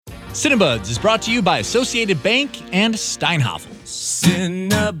Cinebuds is brought to you by Associated Bank and Steinhoffel.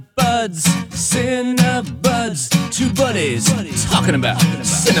 Cinebuds, two buddies talking about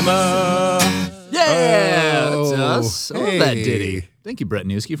cinema. Yeah, Oh, that's us. I love that hey. ditty. Thank you, Brett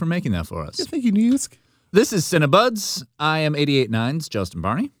Newski, for making that for us. Yeah, thank you, Newsk. This is Cinebuds. I am 88.9's Justin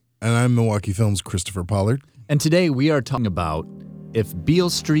Barney. And I'm Milwaukee Films' Christopher Pollard. And today we are talking about If Beale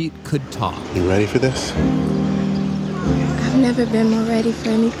Street Could Talk. You ready for this? I've never been more ready for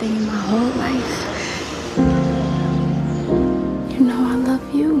anything in my whole life. You know I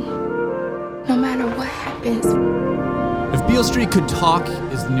love you, no matter what happens. If Beale Street Could Talk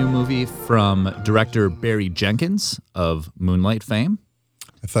is the new movie from director Barry Jenkins of Moonlight fame.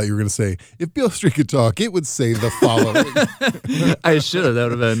 I thought you were going to say, if Beale Street could talk, it would say the following. I should have. That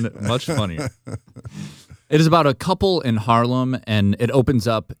would have been much funnier. It is about a couple in Harlem, and it opens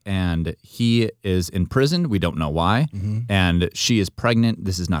up, and he is in prison. We don't know why. And she is pregnant.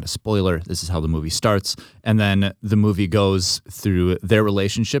 This is not a spoiler. This is how the movie starts. And then the movie goes through their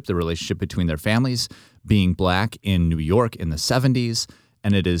relationship, the relationship between their families, being black in New York in the 70s.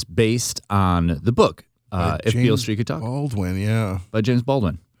 And it is based on the book, If Beale Street Could Talk, Baldwin, yeah. by James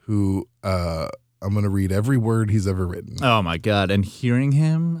Baldwin. Who, I'm going to read every word he's ever written. Oh my God. And hearing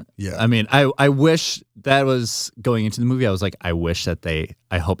him, Yeah. I mean, I wish that was going into the movie. I was like, I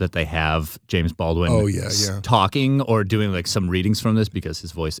hope that they have James Baldwin Oh, yeah. talking or doing like some readings from this because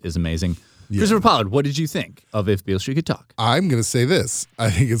his voice is amazing. Yeah. Christopher Pollard, what did you think of If Beale Street Could Talk? I'm going to say this.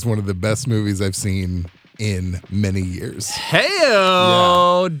 I think it's one of the best movies I've seen in many years.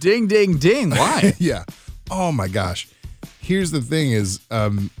 Hey-o! Ding, ding, ding. Why? Yeah. Oh, my gosh. Here's the thing is,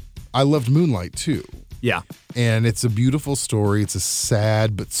 I loved Moonlight, too. Yeah. And it's a beautiful story. It's a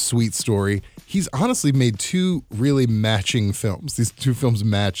sad but sweet story. He's honestly made two really matching films. These two films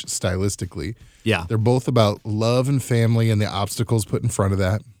match stylistically. Yeah. They're both about love and family and the obstacles put in front of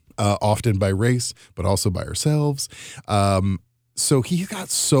that, often by race, but also by ourselves. So he's got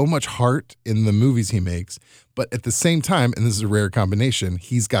so much heart in the movies he makes, but at the same time, and this is a rare combination,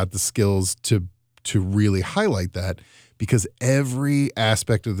 he's got the skills to really highlight that because every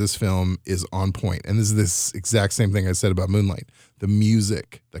aspect of this film is on point. And this is this exact same thing I said about Moonlight. The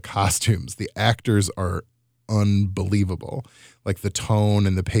music, the costumes, the actors are unbelievable. Like the tone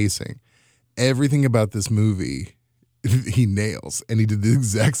and the pacing. Everything about this movie he nails, and he did the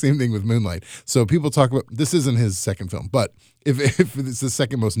exact same thing with Moonlight. So people talk about, this isn't his second film, but if it's the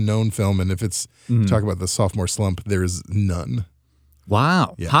second most known film, and if it's talk about the sophomore slump, there's none.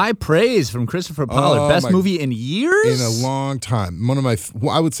 Wow. Yeah. High praise from Christopher Pollard. Oh, Best movie in years? In a long time.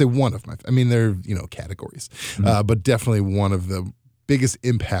 I would say one of my, I mean, they're, categories, but definitely one of the biggest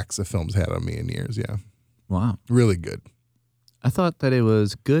impacts a film's had on me in years. Yeah. Wow. Really good. I thought that it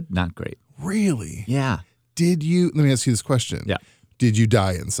was good, not great. Really? Yeah. Let me ask you this question. Yeah. Did you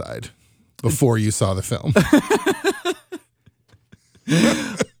die inside before you saw the film?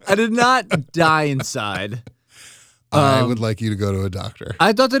 I did not die inside. I would like you to go to a doctor.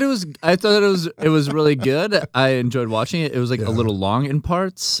 I thought that it was really good. I enjoyed watching it. It was like a little long in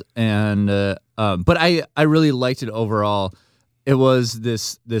parts, and but I really liked it overall. It was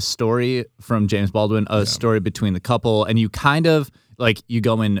this story from James Baldwin, a story between the couple, and you kind of like you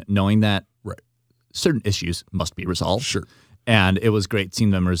go in knowing that certain issues must be resolved. Sure. And it was great seeing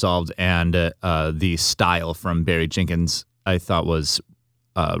them resolved, and the style from Barry Jenkins I thought was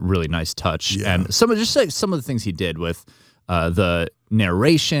a really nice touch, and some of the things he did with the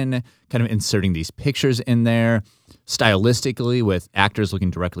narration, kind of inserting these pictures in there, stylistically with actors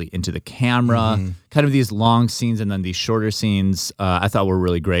looking directly into the camera, kind of these long scenes and then these shorter scenes, I thought were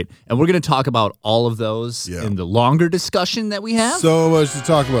really great. And we're going to talk about all of those in the longer discussion that we have. So much to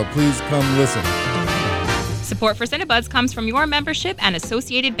talk about. Please come listen. Support for Cinebuds comes from your membership and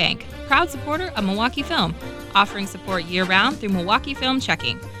Associated Bank, proud supporter of Milwaukee Film, offering support year-round through Milwaukee Film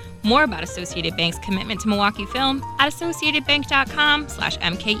Checking. More about Associated Bank's commitment to Milwaukee Film at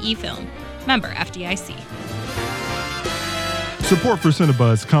associatedbank.com/MKEFilm. Member FDIC. Support for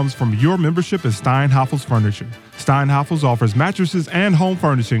Cinebuds comes from your membership at Steinhoffels Furniture. Steinhoffels offers mattresses and home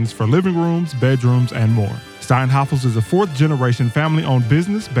furnishings for living rooms, bedrooms, and more. Steinhoffels is a fourth-generation family-owned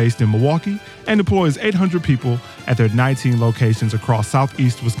business based in Milwaukee and employs 800 people at their 19 locations across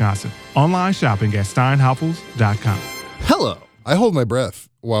southeast Wisconsin. Online shopping at steinhoffels.com. Hello. I hold my breath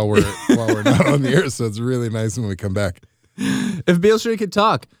while we're not on the air, so it's really nice when we come back. If Beale Street Could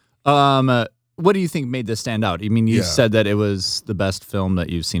Talk, what do you think made this stand out? I mean, you said that it was the best film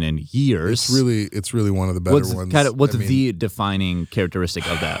that you've seen in years. It's really one of the better ones. What's the defining characteristic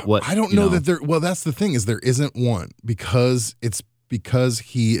of that? What I don't know that there. Well, that's the thing is there isn't one because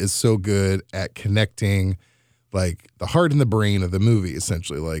he is so good at connecting, like the heart and the brain of the movie.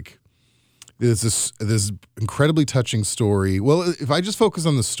 Essentially, like There's this incredibly touching story. Well, if I just focus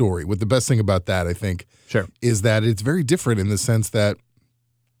on the story, what the best thing about that, I think, Sure. is that it's very different in the sense that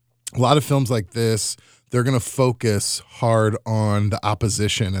a lot of films like this, they're going to focus hard on the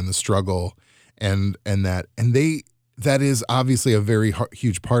opposition and the struggle, and that is obviously a very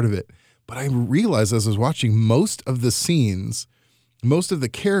huge part of it. But I realized as I was watching, most of the scenes, most of the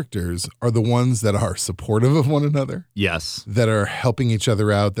characters are the ones that are supportive of one another, Yes. that are helping each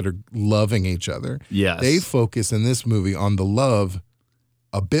other out, that are loving each other. Yes. They focus in this movie on the love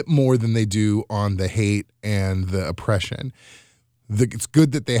a bit more than they do on the hate and the oppression. It's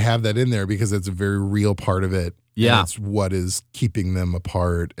good that they have that in there because it's a very real part of it. Yeah. And it's what is keeping them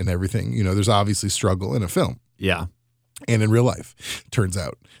apart and everything. You know, there's obviously struggle in a film Yeah. and in real life, turns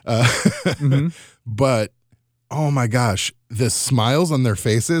out. Mm-hmm. But oh my gosh, the smiles on their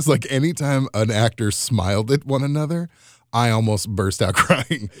faces, like anytime an actor smiled at one another, I almost burst out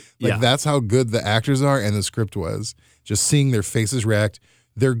crying. Like Yeah. that's how good the actors are and the script was. Just seeing their faces react.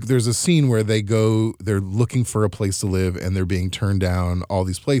 There's a scene where they're looking for a place to live and they're being turned down all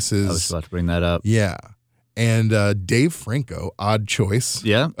these places. I was about to bring that up. Yeah. And Dave Franco, odd choice.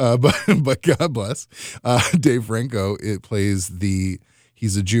 Yeah. But God bless. Dave Franco,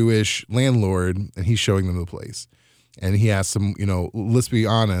 he's a Jewish landlord, and he's showing them the place. And he asks them, let's be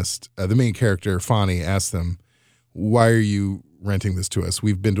honest, the main character, Fonny, asks them, why are you renting this to us?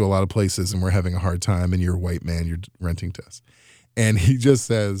 We've been to a lot of places, and we're having a hard time, and you're a white man, you're renting to us. And he just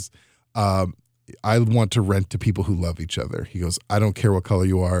says, I want to rent to people who love each other. He goes, I don't care what color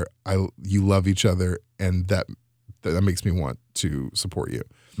you are. You love each other, and that makes me want to support you.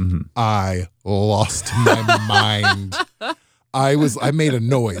 Mm-hmm. I lost my mind. I made a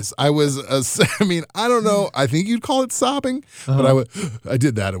noise. I don't know. I think you'd call it sobbing, but I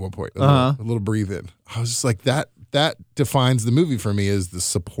did that at one point. A little breathe in. I was just like, that defines the movie for me, is the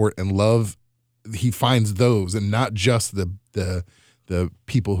support and love. He finds those, and not just the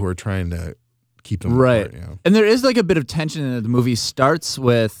people who are trying to keep them Right. apart, And there is like a bit of tension in it. The movie starts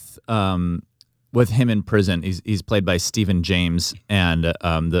with him in prison. He's played by Stephen James, and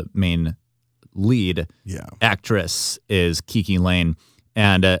the main lead actress is Kiki Lane,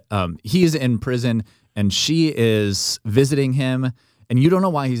 and he's in prison, and she is visiting him, and you don't know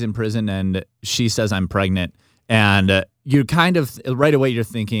why he's in prison, and she says, I'm pregnant, and you kind of right away you're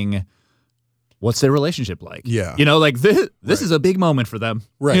thinking, what's their relationship like? Yeah. Like this is a big moment for them.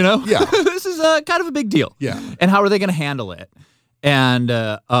 Right. Yeah. This is kind of a big deal. Yeah. And how are they going to handle it? And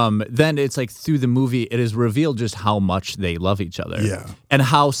then it's like through the movie, it is revealed just how much they love each other. Yeah. And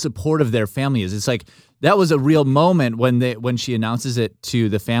how supportive their family is. It's like that was a real moment when she announces it to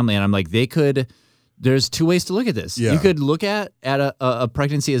the family, and I'm like, there's two ways to look at this. Yeah. You could look at a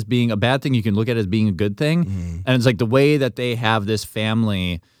pregnancy as being a bad thing. You can look at it as being a good thing. Mm-hmm. And it's like the way that they have this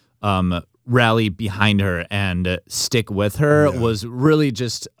family rally behind her and stick with her was really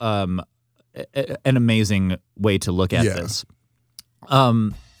just an amazing way to look at this.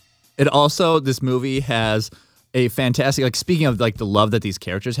 This movie has a fantastic, like, speaking of like the love that these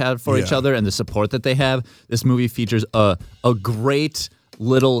characters have for each other and the support that they have, this movie features a great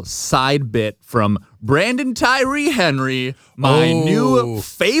little side bit from Brandon Tyree Henry, my new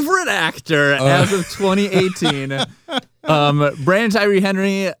favorite actor as of 2018. Brandon Tyree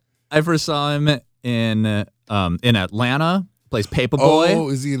Henry, I first saw him in Atlanta. Plays Paperboy. Oh,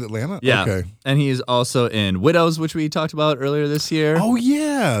 is he in Atlanta? Yeah. Okay. And he's also in Widows, which we talked about earlier this year. Oh,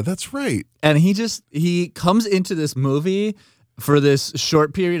 yeah, that's right. And he comes into this movie for this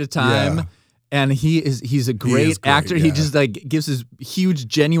short period of time. Yeah. And he's a great actor. yeah. He just like gives his huge,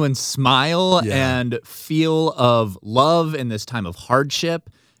 genuine smile and feel of love in this time of hardship.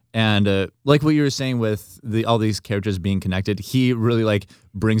 And like what you were saying with all these characters being connected, he really like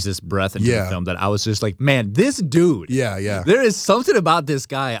brings this breath into the film that I was just like, man, this dude. Yeah. There is something about this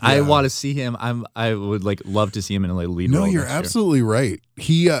guy. I want to see him. I would like love to see him in a lead role. No, you're absolutely right.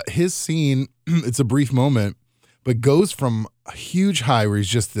 He his scene, it's a brief moment, but goes from a huge high where he's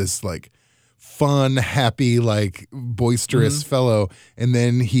just this like fun, happy, like boisterous fellow, and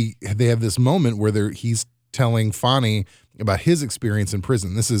then they have this moment where he's telling Fonny about his experience in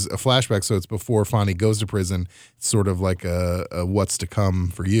prison. This is a flashback, so it's before Fonny goes to prison. It's sort of like a what's to come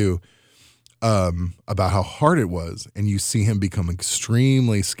for you, about how hard it was, and you see him become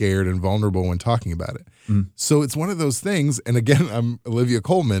extremely scared and vulnerable when talking about it. So it's one of those things, and again, I'm Olivia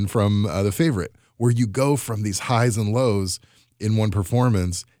Colman from The Favorite, where you go from these highs and lows in one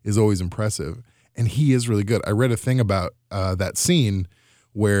performance is always impressive, and he is really good. I read a thing about that scene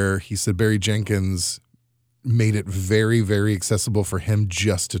where he said Barry Jenkins made it very, very accessible for him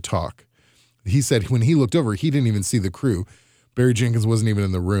just to talk. He said when he looked over, he didn't even see the crew, Barry Jenkins wasn't even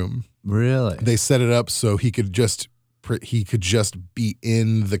in the room. Really? They set it up so he could just be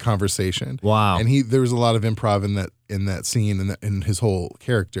in the conversation. Wow. And there was a lot of improv in that scene and in his whole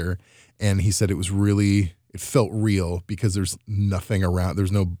character. And he said it felt real because there's nothing around.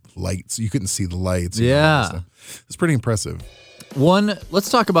 There's no lights. You couldn't see the lights. Yeah. It's pretty impressive. Let's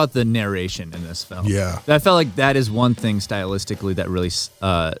talk about the narration in this film. Yeah. I felt like that is one thing stylistically that really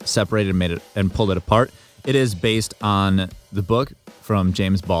separated and made it and pulled it apart. It is based on the book from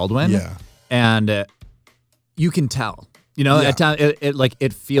James Baldwin. Yeah. And you can tell. At times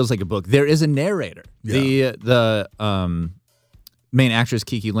it feels like a book. There is a narrator. Yeah. The main actress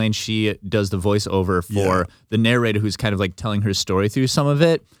Kiki Lane, she does the voiceover for the narrator who's kind of like telling her story through some of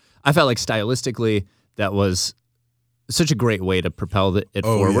it. I felt like stylistically that was such a great way to propel it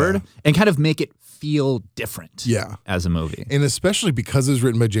forward and kind of make it feel different as a movie. And especially because it was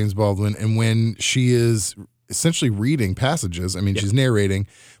written by James Baldwin, and when she is essentially reading passages, I mean, she's narrating,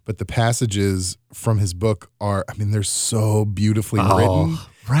 but the passages from his book they're so beautifully written.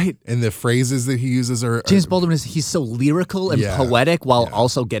 Right. And the phrases that he uses are... James Baldwin he's so lyrical and poetic while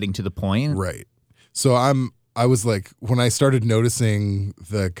also getting to the point. Right. So I was like, when I started noticing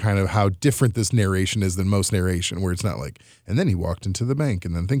the kind of how different this narration is than most narration, where it's not like, and then he walked into the bank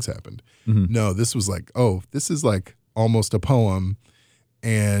and then things happened. Mm-hmm. No, this was like, this is like almost a poem.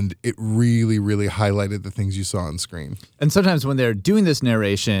 And it really, really highlighted the things you saw on screen. And sometimes when they're doing this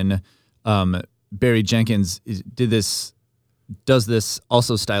narration, Barry Jenkins does this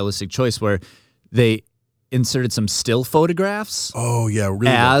also stylistic choice where they inserted some still photographs. Oh yeah, really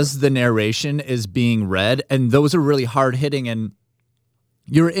as the narration is being read, and those are really hard hitting. And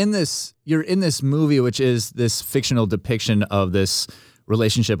you're in this movie, which is this fictional depiction of this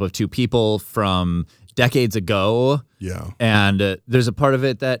relationship of two people from decades ago. Yeah, and there's a part of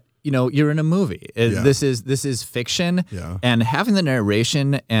it that you're in a movie. This is fiction. Yeah. And having the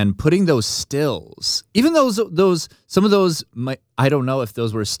narration and putting those stills, even those some of those, I don't know if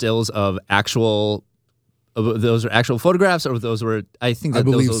those were stills of those are actual photographs or those were, I think that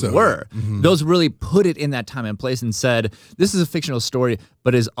those were. Mm-hmm. Those really put it in that time and place and said, this is a fictional story,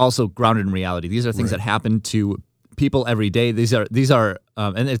 but is also grounded in reality. These are things that happen to people every day. These are,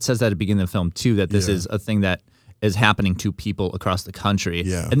 and it says that at the beginning of the film too, that this is a thing that is happening to people across the country.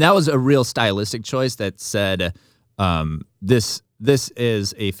 Yeah. And that was a real stylistic choice that said, this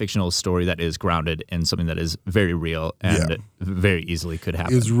is a fictional story that is grounded in something that is very real and very easily could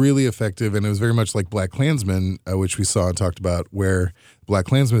happen. It was really effective, and it was very much like BlacKkKlansman, which we saw and talked about, where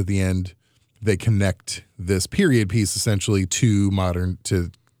BlacKkKlansman at the end, they connect this period piece essentially to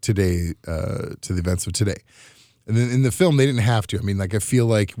today, to the events of today. And then in the film, they didn't have to. I mean, like, I feel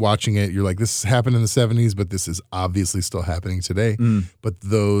like watching it, you're like, this happened in the 70s, but this is obviously still happening today. But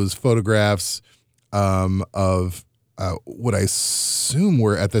those photographs of what I assume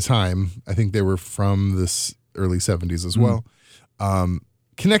were at the time, I think they were from this early 70s as well,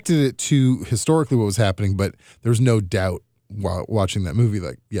 connected it to historically what was happening, but there's no doubt while watching that movie,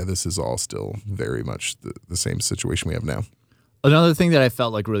 like, this is all still very much the same situation we have now. Another thing that I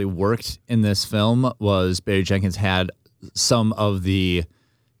felt like really worked in this film was Barry Jenkins had some of the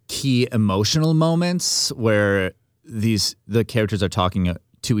key emotional moments where the characters are talking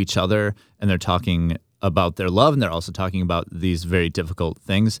to each other and they're talking about their love and they're also talking about these very difficult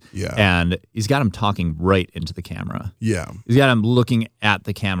things. Yeah. And he's got them talking right into the camera. Yeah. He's got them looking at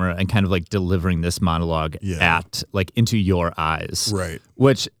the camera and kind of like delivering this monologue into your eyes. Right.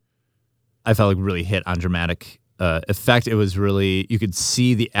 Which I felt like really hit on dramatic effect. It was really, you could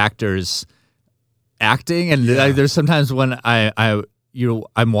see the actors acting, and there's sometimes when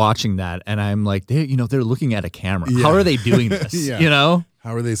I'm watching that and I'm like, they're looking at a camera. Yeah. How are they doing this?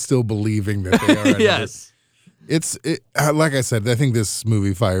 How are they still believing that they are? Yes. It's like I said, I think this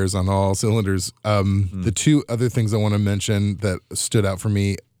movie fires on all cylinders. The two other things I want to mention that stood out for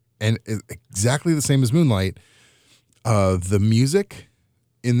me, and exactly the same as Moonlight, the music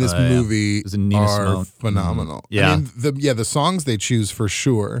in this movie are phenomenal. Yeah. I mean, the songs they choose for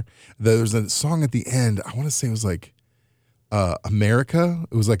sure. There's a song at the end, I want to say it was like America.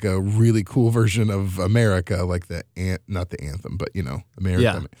 It was like a really cool version of America, like not the anthem, but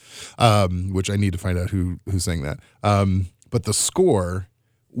America. Yeah. Which I need to find out who sang that. But the score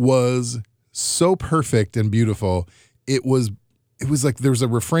was so perfect and beautiful. It was like there was a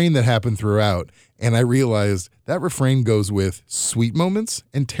refrain that happened throughout, and I realized that refrain goes with sweet moments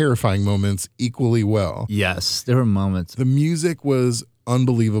and terrifying moments equally well. Yes, there were moments. The music was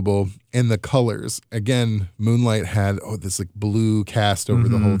unbelievable, and the colors. Again, Moonlight had this like blue cast over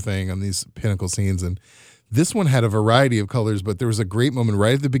the whole thing on these pinnacle scenes, and This one had a variety of colors, but there was a great moment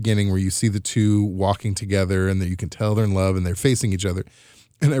right at the beginning where you see the two walking together and that you can tell they're in love and they're facing each other.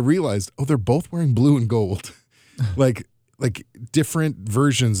 And I realized, they're both wearing blue and gold. like different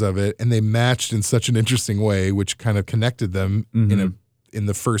versions of it, and they matched in such an interesting way, which kind of connected them in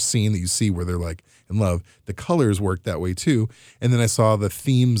the first scene that you see where they're like in love. The colors worked that way too. And then I saw the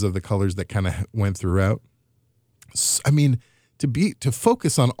themes of the colors that kind of went throughout. I mean, to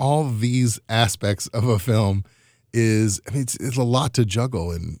focus on all of these aspects of a film it's a lot to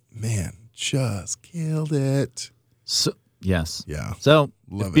juggle, and man, just killed it. So, yes. Yeah. So,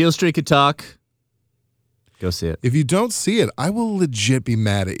 Love if it. Beale Street could talk, go see it. If you don't see it, I will legit be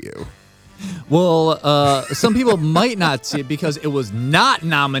mad at you. Well, some people might not see it because it was not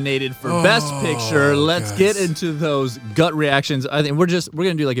nominated for Best Picture. Let's get into those gut reactions. I think we're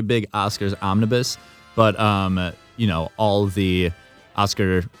gonna do like a big Oscars omnibus, but all the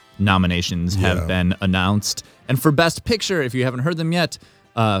Oscar nominations have been announced. And for Best Picture, if you haven't heard them yet,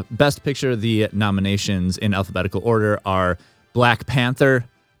 Best Picture, the nominations in alphabetical order are Black Panther,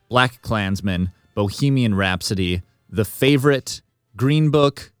 Black Klansman, Bohemian Rhapsody, The Favorite, Green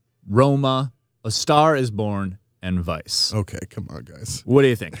Book, Roma, A Star is Born, and Vice. Okay, come on, guys. What do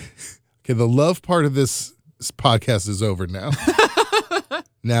you think? Okay, the love part of this podcast is over now.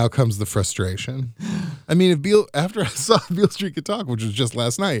 Now comes the frustration. I mean, after I saw Beale Street Could Talk, which was just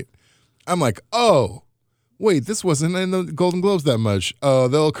last night, I'm like, oh, wait, this wasn't in the Golden Globes that much. Oh,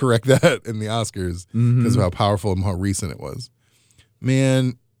 they'll correct that in the Oscars because of how powerful and how recent it was.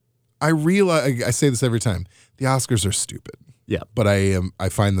 Man, I realize, I say this every time, the Oscars are stupid. Yeah. But I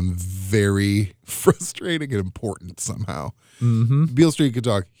find them very frustrating and important somehow. Beale Street Could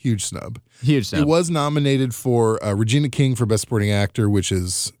Talk, huge snub. Huge snub. It was nominated for Regina King for Best Supporting Actor, which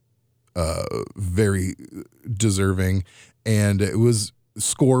is very deserving. And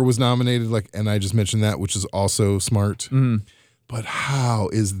score was nominated, and I just mentioned that, which is also smart. But how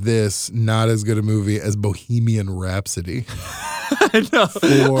is this not as good a movie as Bohemian Rhapsody? I know.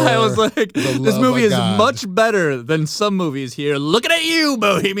 I was like, this movie is God. much better than some movies here. Looking at you,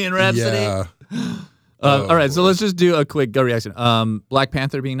 Bohemian Rhapsody. Yeah. All right, so let's just do a quick gut reaction. Black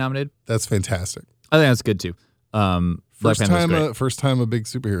Panther being nominated. That's fantastic. I think that's good too. Black Panther's great. First time a big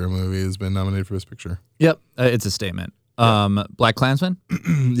superhero movie has been nominated for Best Picture. Yep, it's a statement. Black Klansman.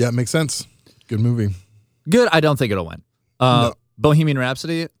 Yeah, it makes sense. Good movie. Good. I don't think it'll win. No. Bohemian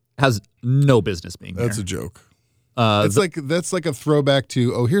Rhapsody has no business being That's here. a joke. That's like a throwback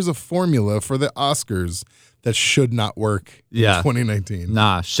to, here's a formula for the Oscars that should not work in 2019.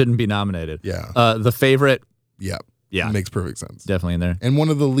 Nah, shouldn't be nominated. Yeah. The Favorite. Yeah. Yeah. It makes perfect sense. Definitely in there. And one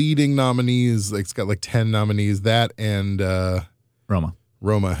of the leading nominees, it's got 10 nominees, that and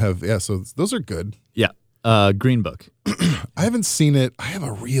Roma have, so those are good. Yeah. Green Book. I haven't seen it. I have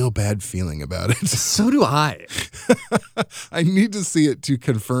a real bad feeling about it. So do I. I need to see it to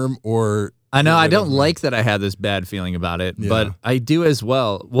confirm or... I know. I don't like that I had this bad feeling about it, but I do as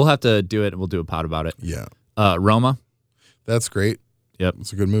well. We'll have to do it. We'll do a pod about it. Yeah. Roma. That's great. Yep.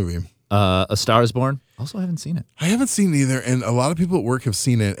 It's a good movie. A Star is Born. Also, I haven't seen it. I haven't seen it either, and a lot of people at work have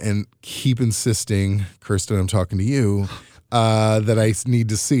seen it and keep insisting, Kirsten, I'm talking to you, that I need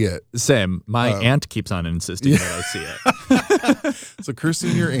to see it. Same. My aunt keeps on insisting that I see it. So,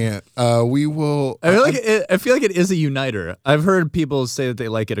 Kirsten, your aunt, we will... I feel like it is a uniter. I've heard people say that they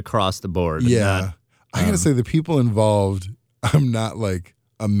like it across the board. Yeah. I got to say, the people involved, I'm not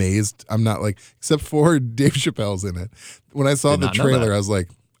amazed. I'm not except for Dave Chappelle's in it. When I saw the trailer, I was like,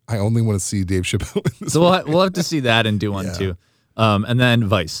 I only want to see Dave Chappelle in this. So we'll have to see that and do one too. And then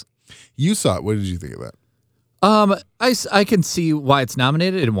Vice. You saw it. What did you think of that? I can see why it's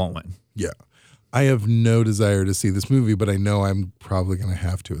nominated. It won't win. Yeah. I have no desire to see this movie, but I know I'm probably going to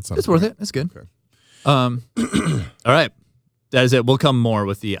have to at some point. It's worth it. It's good. Okay. All right. That is it. We'll come more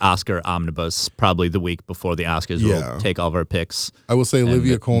with the Oscar omnibus probably the week before the Oscars. We'll take all of our picks. I will say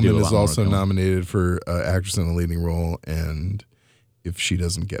Olivia Colman is lot more also film. nominated for actress in a leading role, and if she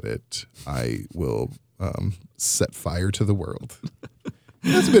doesn't get it, I will set fire to the world.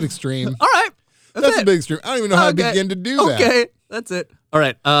 That's a bit extreme. All right. That's a bit extreme. I don't even know how to begin to do that. Okay. That's it. All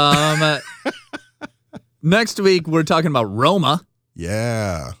right. Next week, we're talking about Roma.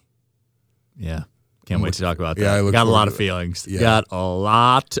 Yeah. Yeah. Can't wait to talk about that. Yeah, I look Got a forward lot to of it. feelings. Yeah. Got a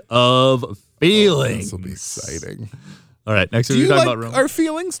lot of feelings. This will be exciting. All right. Next Do week, you we're like talking about Roma. our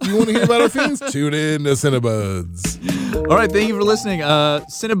feelings? Do you want to hear about our feelings? Tune in to Cinebuds. All right. Thank you for listening.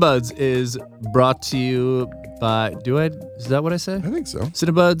 Cinebuds is brought to you by, is that what I say? I think so.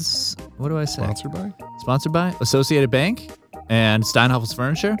 Cinebuds, what do I say? Sponsored by? Sponsored by Associated Bank and Steinhoffel's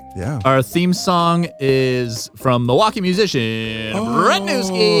Furniture. Yeah. Our theme song is from Milwaukee musician Brett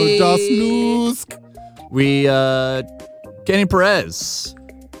Newski. Das Nusk. Kenny Perez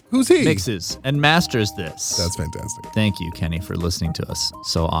Who's he? mixes and masters this. That's fantastic. Thank you, Kenny, for listening to us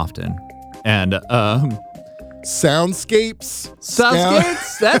so often. And Soundscapes.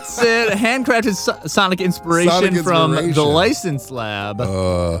 Soundscapes, that's it. Handcrafted sonic inspiration from the License Lab.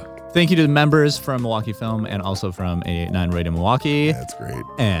 Thank you to the members from Milwaukee Film and also from 88.9 Radio Milwaukee. That's great.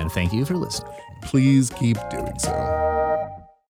 And thank you for listening. Please keep doing so.